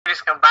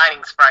just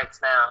combining sprites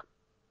now.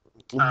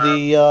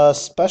 The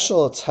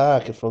special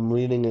attack, if I'm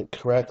reading it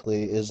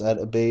correctly, is at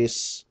a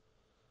base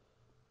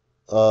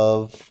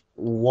of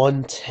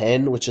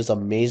 110, which is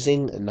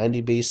amazing, and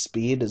 90 base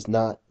speed is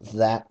not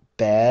that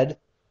bad.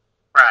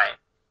 Right.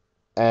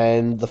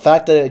 And the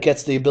fact that it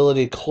gets the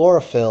ability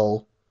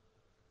Chlorophyll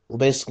will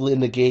basically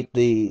negate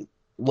the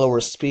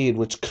lower speed,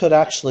 which could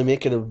actually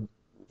make it a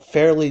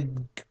fairly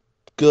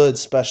good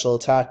special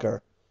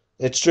attacker.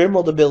 Its Dream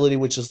World ability,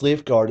 which is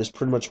Leaf Guard, is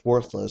pretty much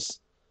worthless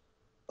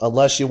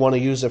unless you want to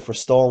use it for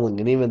stalling,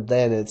 and even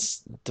then,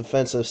 its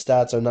defensive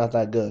stats are not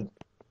that good.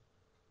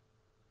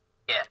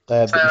 Yeah.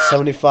 So,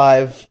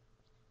 75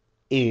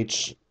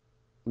 each,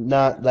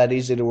 not that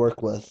easy to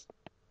work with.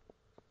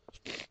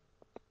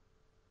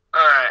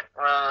 alright.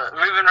 Well,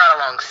 moving right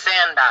along.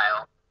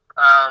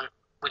 Sandile,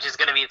 which is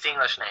going to be its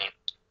English name.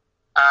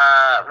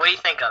 What do you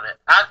think of it?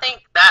 I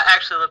think that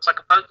actually looks like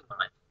a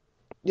Pokemon.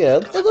 Yeah,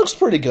 it looks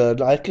pretty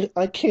good. I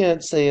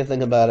can't say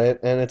anything about it,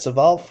 and its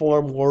evolved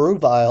form,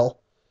 Waruvile,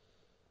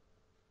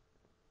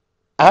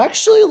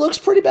 actually looks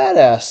pretty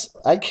badass.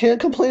 I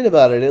can't complain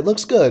about it. It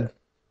looks good.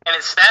 And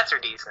its stats are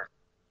decent.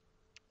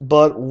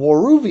 But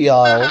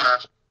Waruvial,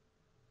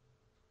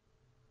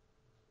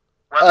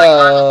 What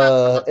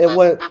Pokemon? it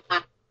went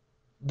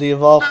the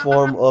evolved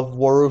form of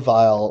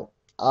Waruvile.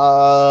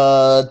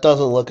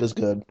 Doesn't look as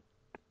good.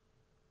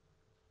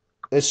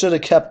 It should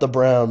have kept the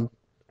brown.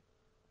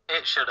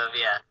 It should have,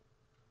 yeah.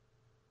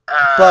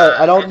 But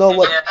I don't know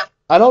what Yeah.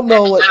 I don't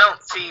know what I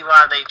don't see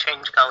why they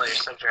changed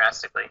colors so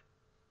drastically.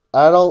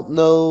 I don't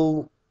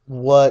know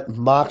what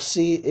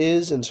Moxie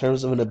is in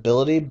terms of an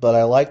ability, but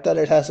I like that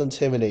it has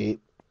Intimidate.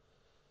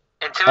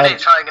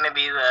 Intimidate's probably going to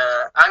be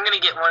the. I'm going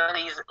to get one of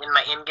these in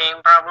my in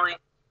game probably,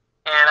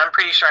 and I'm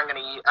pretty sure I'm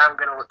going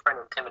to look for an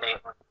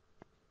Intimidate one.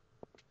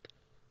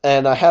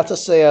 And I have to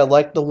say I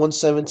like the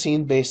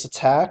 117 base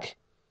attack,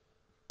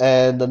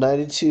 and the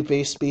 92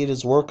 base speed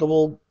is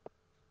workable.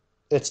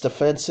 Its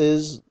defense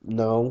is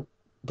no,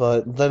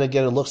 but then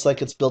again, it looks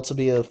like it's built to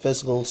be a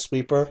physical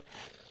sweeper.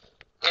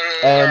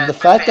 And Yeah, the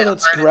it's going to fact be that a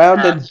it's harder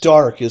ground and task.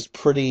 dark is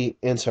pretty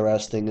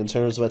interesting in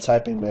terms of a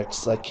typing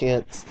mix. I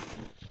can't,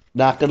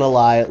 not gonna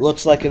lie, it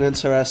looks like an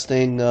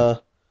interesting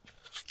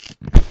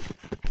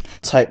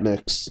type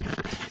mix.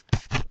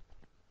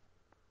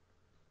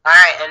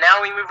 Alright, and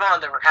now we move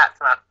on to perhaps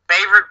my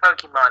favorite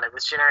Pokemon of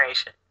this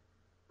generation.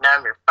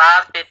 Number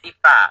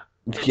 555.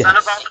 Its Yes.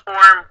 unevolved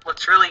form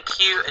looks really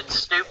cute and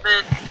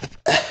stupid.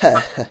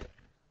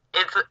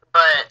 It's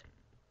but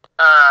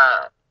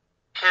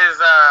his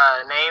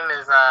name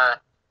is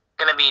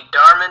gonna be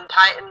Darman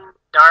Titan,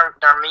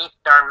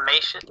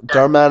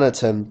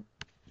 Darmanitan.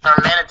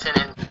 Darmanitan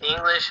in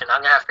English, and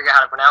I'm gonna have to figure out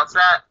how to pronounce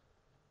that.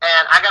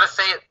 And I gotta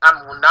say, I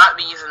will not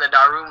be using the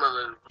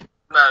Daruma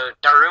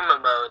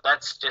mode.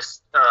 That's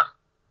just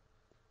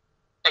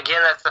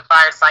again, that's the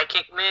Fire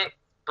Psychic mix.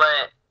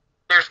 But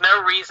there's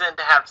no reason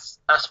to have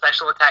a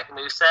special attack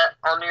moveset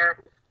on your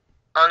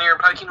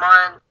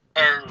Pokemon,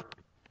 and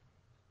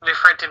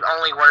for it to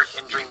only work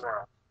in Dream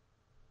World.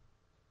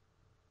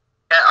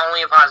 That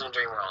only applies in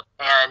Dream World.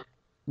 And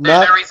there's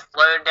no Not reason to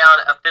load down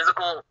a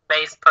physical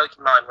based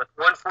Pokemon with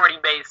 140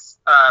 base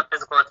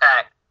physical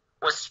attack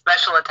with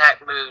special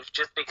attack moves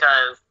just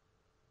because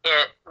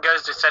it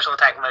goes to special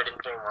attack mode in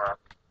Dream World.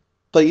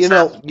 But So,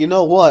 you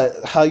know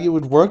what? How you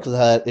would work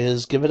that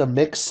is give it a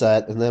mix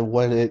set, and then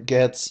when it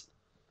gets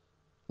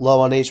low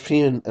on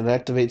HP and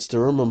activates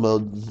Daruma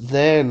mode,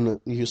 then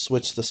you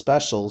switch to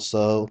special,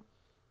 so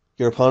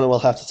your opponent will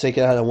have to take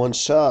it out in one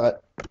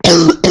shot,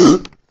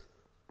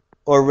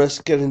 or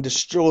risk getting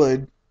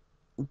destroyed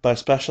by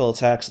special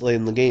attacks late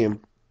in the game.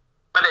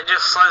 but it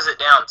just slows it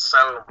down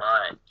so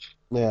much.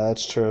 Yeah,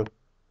 that's true.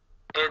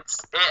 But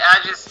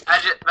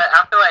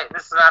I feel like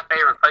this is my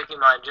favorite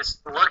Pokemon.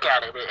 Just look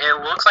at it.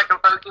 It looks like a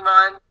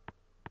Pokemon.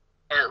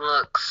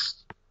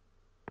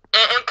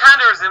 It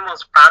kind of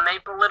resembles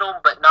Primeape a little,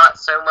 but not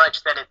so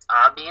much that it's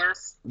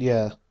obvious.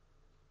 Yeah,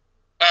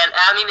 And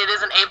I mean, it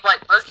is an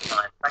ape-like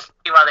Pokemon. I can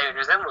see why they would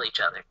resemble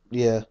each other.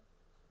 yeah,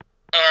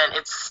 And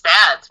its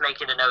stats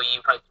make it an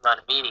OU Pokemon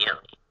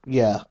immediately.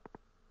 yeah.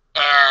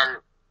 And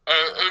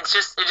it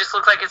just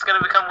looks like it's going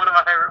to become one of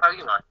my favorite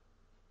Pokemon.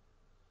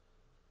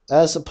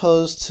 As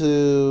opposed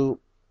to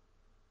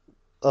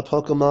a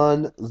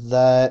Pokemon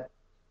that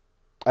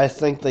I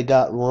think they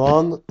got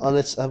wrong on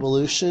its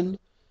evolution,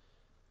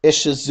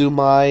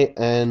 Ishizumai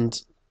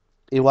and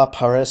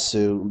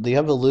Iwaparesu. The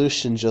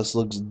evolution just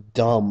looks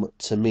dumb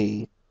to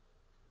me.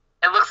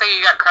 It looks like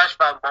he got crushed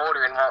by a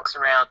boulder and walks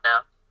around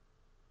now.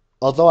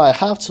 Although I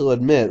have to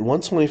admit,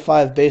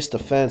 125 base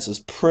defense is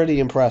pretty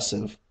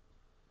impressive.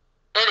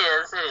 It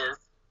is.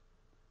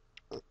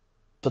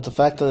 But the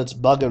fact that it's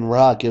Bug and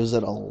Rock gives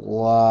it a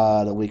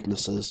lot of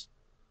weaknesses.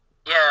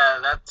 Yeah,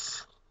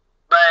 that's.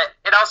 But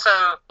it also.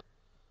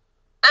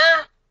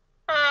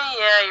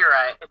 Yeah, you're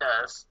right. It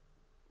does.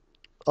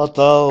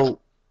 Although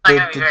Not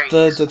gonna be very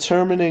the useful.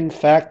 determining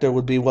factor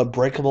would be what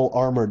Breakable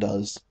Armor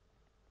does.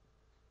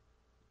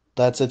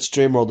 That's its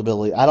Dream World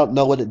ability. I don't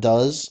know what it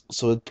does,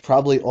 so it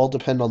probably all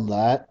depend on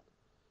that.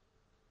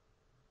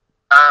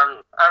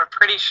 I'm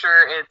pretty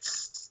sure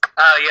it's.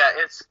 Oh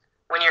yeah, it's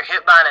when you're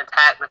hit by an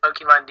attack, the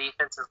Pokemon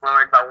defense is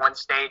lowered by 1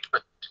 stage,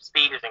 but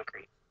speed is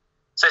increased.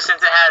 So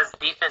since it has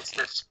defense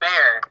to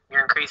spare,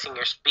 you're increasing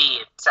your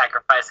speed,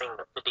 sacrificing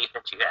the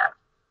defense you have.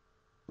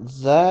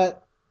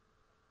 That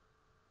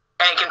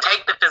And it can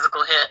take the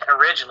physical hit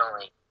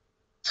originally.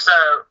 So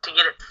to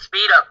get its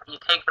speed up, you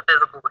take the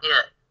physical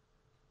hit,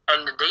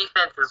 and the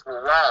defenses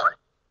will wall it.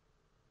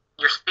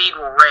 Your speed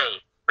will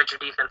raise, but your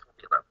defense will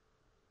be low.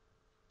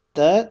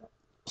 that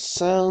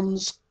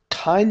sounds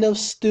kind of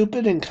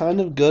stupid and kind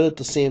of good at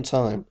the same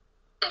time.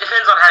 It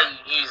depends on how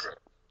you use it,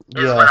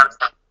 is what Yeah. I'm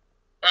saying.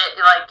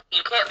 Like,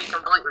 you can't be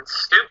completely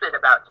stupid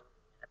about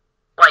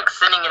like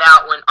sending it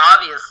out when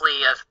obviously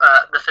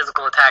the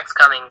physical attack's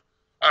coming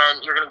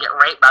and you're going to get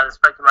raped by this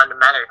Pokemon no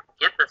matter if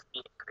you get the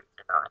speed increase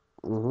or not.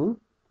 hmm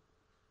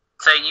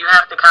So you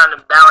have to kind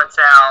of balance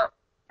out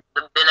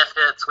the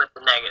benefits with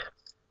the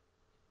negatives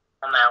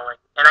on that one.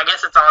 And I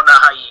guess it's all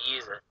about how you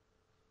use it.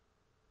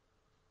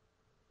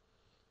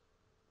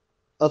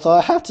 Although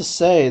I have to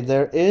say,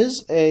 there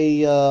is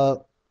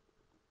a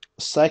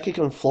psychic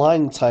and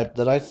flying type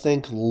that I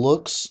think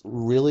looks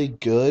really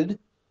good,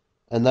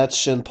 and that's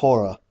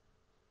Shinpora,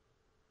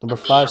 number Indeed.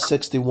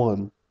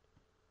 561.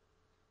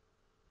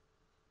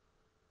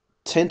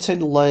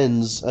 Tinted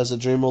Lens as a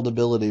Dream World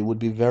ability would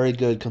be very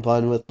good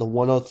combined with the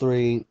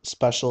 103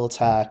 special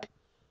attack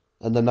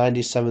and the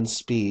 97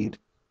 speed.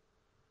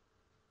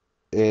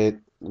 It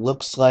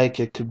looks like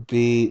it could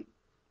be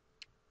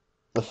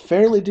a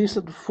fairly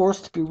decent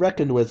force to be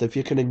reckoned with if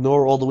you can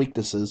ignore all the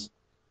weaknesses.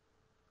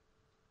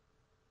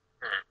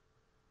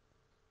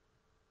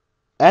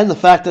 And the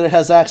fact that it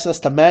has access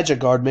to Magic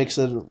Guard makes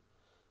it,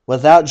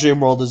 without Dream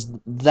World, is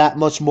that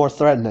much more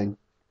threatening.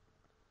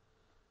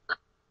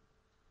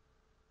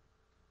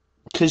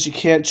 Because you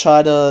can't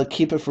try to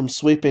keep it from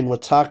sweeping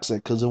with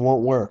Toxic, because it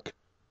won't work.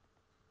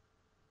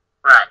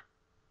 Right.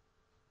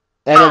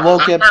 And it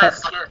won't get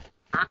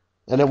Hmm?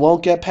 and it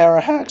won't get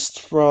parahaxed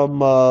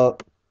from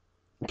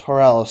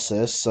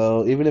paralysis,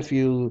 so even if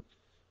you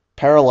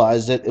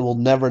paralyze it, it will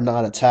never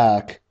not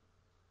attack.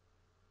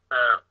 So,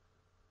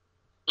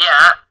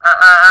 yeah,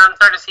 I'm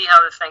starting to see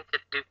how this thing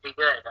could do pretty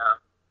good.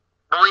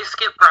 But we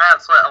skip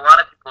perhaps what a lot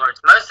of people are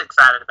most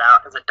excited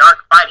about is a dark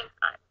fighting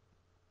type.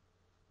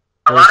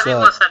 A lot What's of people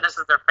that? have said this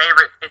is their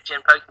favorite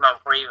 5th-gen Pokemon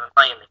before even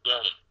playing the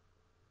game.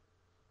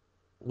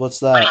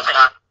 What's What do you that? think?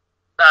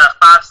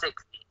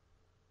 560.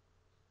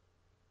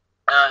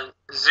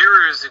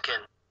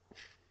 Zuruzukin.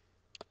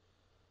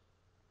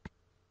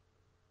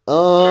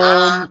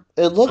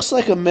 It looks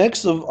like a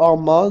mix of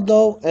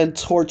Armando and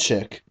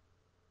Torchic.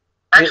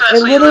 Actually, I It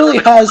see a little literally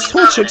bit of has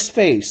Buizel in Torchic's it.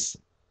 face.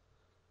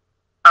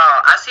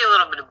 Oh, I see a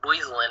little bit of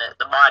Buizel in it,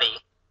 the body.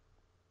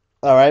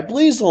 Alright,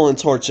 Bleasel and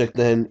Torchic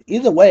then.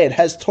 Either way, it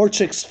has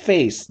Torchic's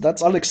face.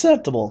 That's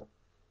unacceptable.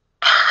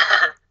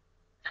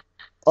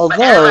 But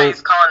Although,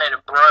 everybody's calling it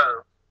a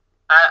bro.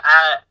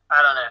 I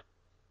don't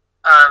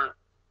know.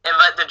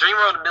 But the Dream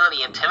World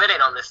ability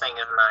Intimidate on this thing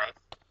is nice.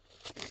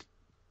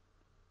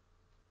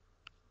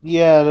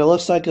 yeah, and it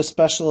looks like a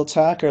special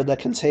attacker that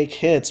can take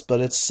hits,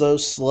 but it's so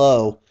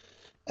slow.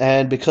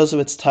 And because of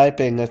its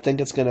typing, I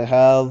think it's going to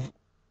have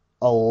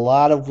a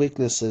lot of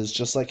weaknesses,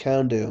 just like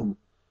Houndoom.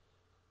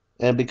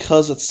 And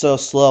because it's so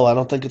slow, I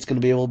don't think it's going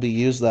to be able to be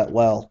used that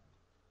well.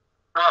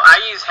 Well,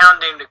 I use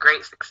Houndoom to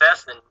great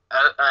success in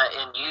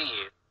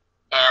UU,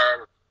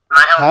 and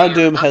my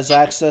Houndoom Houndoom. has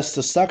access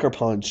to Sucker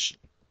Punch,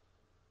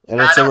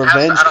 and I it's a don't have.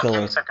 revenge I don't killer.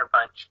 carry Sucker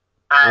Punch.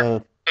 I Uh,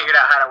 figured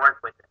out how to work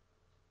with it.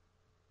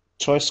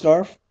 Choice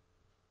Scarf?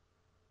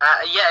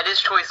 Yeah, it is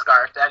Choice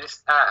Scarf.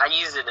 I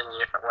use it in a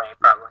different way,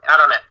 probably. I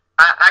don't know.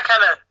 I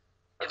kind of,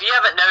 if you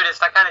haven't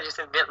noticed, I kind of just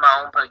invent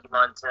my own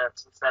Pokemon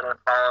sets instead of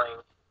following.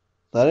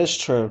 That is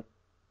true.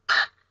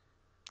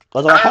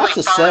 Although I I don't have really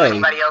to follow say,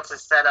 anybody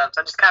else's setups.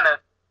 I just kind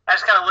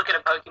of look at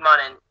a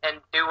Pokemon and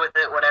do with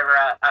it whatever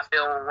I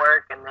feel will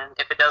work, and then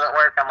if it doesn't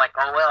work, I'm like,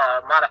 oh well,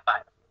 I'll modify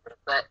it.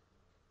 But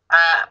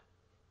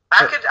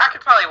I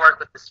could probably work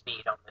with the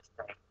speed on this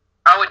thing.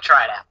 I would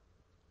try it out.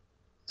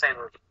 Say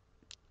the least.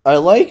 I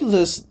like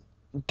this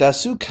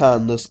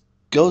Dasukan, this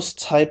ghost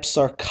type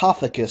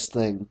sarcophagus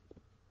thing.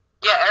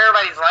 Yeah,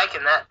 everybody's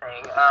liking that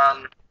thing.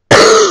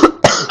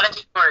 A lot of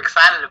people are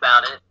excited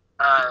about it.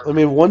 I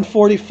mean,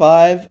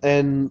 145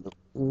 and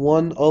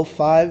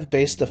 105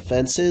 base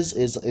defenses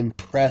is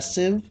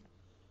impressive.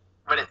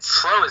 But it's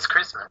slow as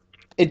Christmas.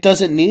 It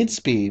doesn't need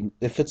speed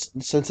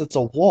since it's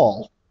a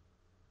wall.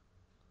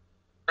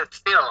 But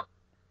still,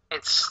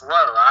 it's slow.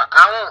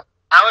 I won't.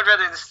 I would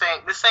rather this thing.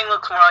 This thing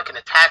looks more like an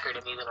attacker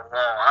to me than a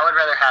wall. I would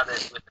rather have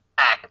it with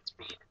attack and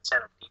speed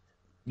instead of defense.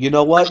 You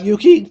know what,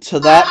 Yuki? To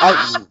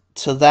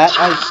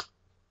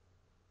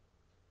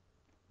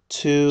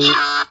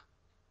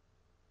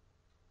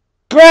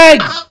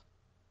Greg!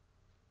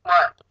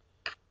 What?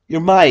 Your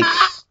mic.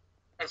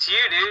 It's you,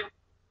 dude.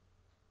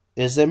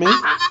 Is it me?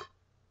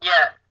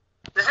 Yeah.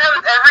 This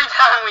happens every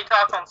time we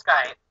talk on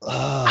Skype.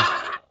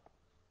 Ugh.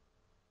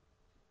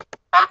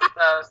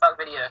 Stop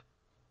video.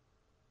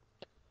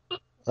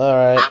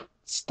 Alright,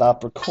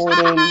 stop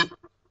recording.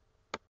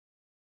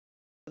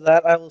 To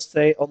that, I will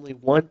say only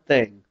one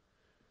thing.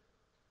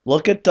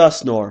 Look at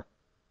Dusknoir.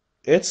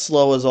 It's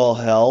slow as all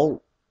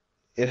hell.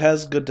 It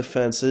has good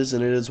defenses,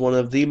 and it is one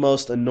of the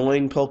most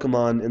annoying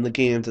Pokemon in the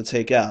game to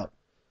take out.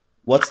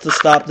 What's to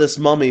stop this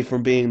mummy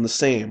from being the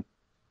same?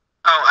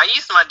 Oh, I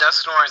used my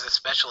Dusknoir as a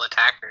special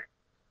attacker.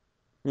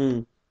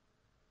 Hmm.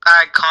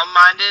 I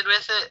calm-minded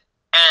with it,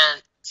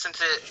 and since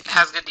it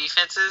has good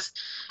defenses,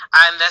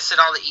 I invested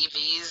all the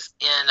EVs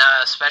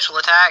in special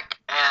attack,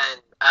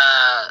 and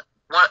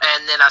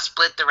then I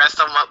split the rest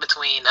of them up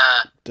between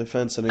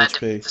Defense and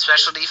HP. the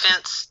special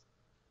defense,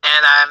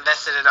 and I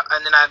invested it,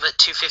 and then I put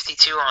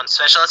 252 on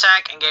special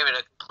attack and gave it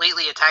a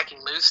completely attacking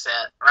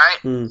moveset, right?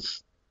 Hmm.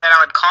 And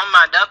I would calm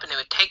mind up, and it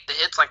would take the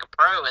hits like a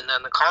pro, and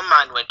then the calm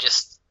mind would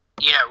just,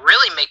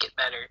 really make it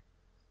better.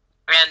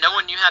 And no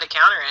one knew how to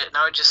counter it, and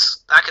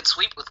I could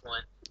sweep with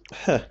one.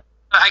 Heh.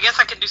 I guess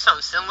I could do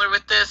something similar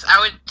with this.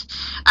 I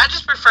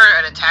just prefer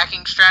an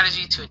attacking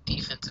strategy to a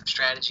defensive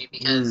strategy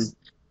because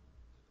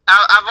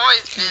I've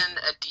always been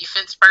a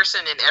defense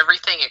person in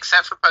everything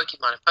except for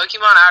Pokemon. In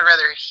Pokemon, I'd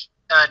rather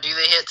do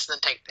the hits than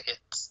take the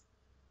hits.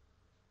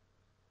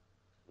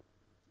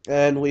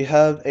 And we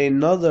have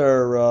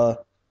another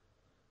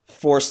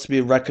force to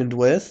be reckoned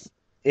with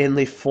in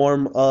the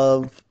form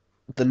of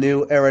the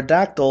new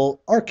Aerodactyl,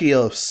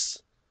 Arceus.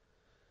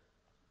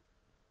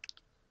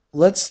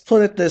 Let's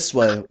put it this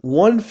way.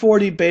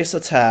 140 base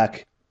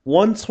attack,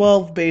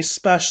 112 base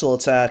special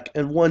attack,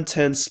 and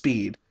 110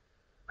 speed.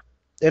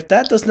 If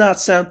that does not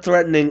sound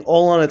threatening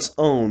all on its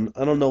own,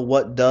 I don't know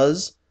what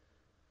does.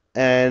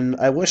 And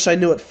I wish I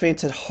knew what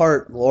Fainted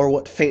Heart or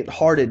what Faint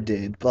Hearted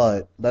did,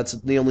 but that's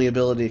the only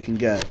ability it can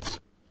get.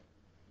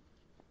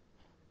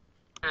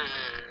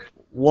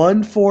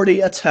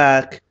 140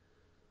 attack,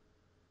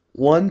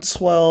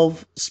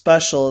 112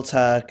 special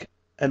attack,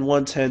 and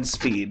 110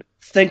 speed.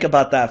 Think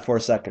about that for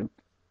a second.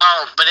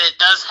 Oh, but it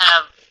does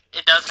have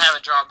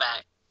a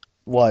drawback.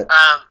 What?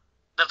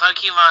 The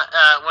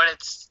Pokemon, what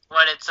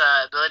its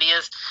ability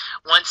is,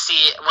 once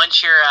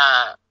your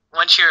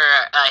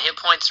hit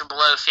points are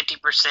below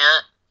 50%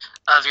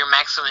 of your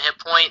maximum hit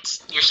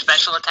points, your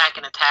special attack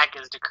and attack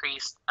is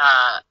decreased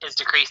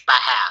by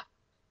half.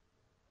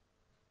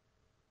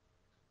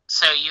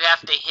 So you have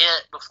to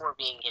hit before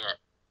being hit,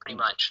 pretty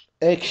much.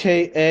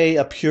 AKA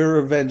a pure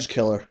revenge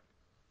killer.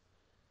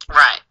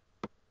 Right.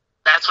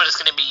 That's what it's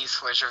going to be used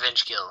for, is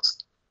revenge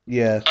kills.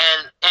 Yeah.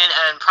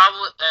 And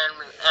probably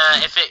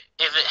if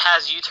it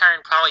has U-turn,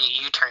 probably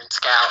a U-turn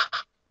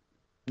scout.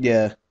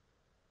 Yeah.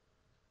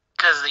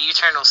 Because the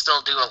U-turn will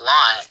still do a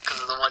lot because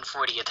of the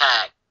 140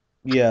 attack.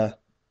 Yeah.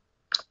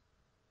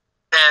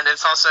 And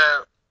it's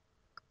also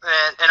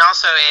and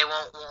also it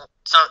won't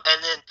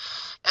and then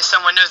if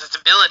someone knows its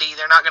ability,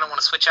 they're not going to want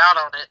to switch out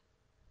on it.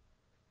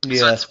 Yeah.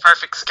 So it's a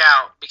perfect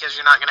scout because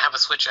you're not going to have a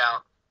switch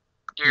out.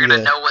 You're going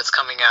to know what's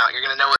coming out. You're going to know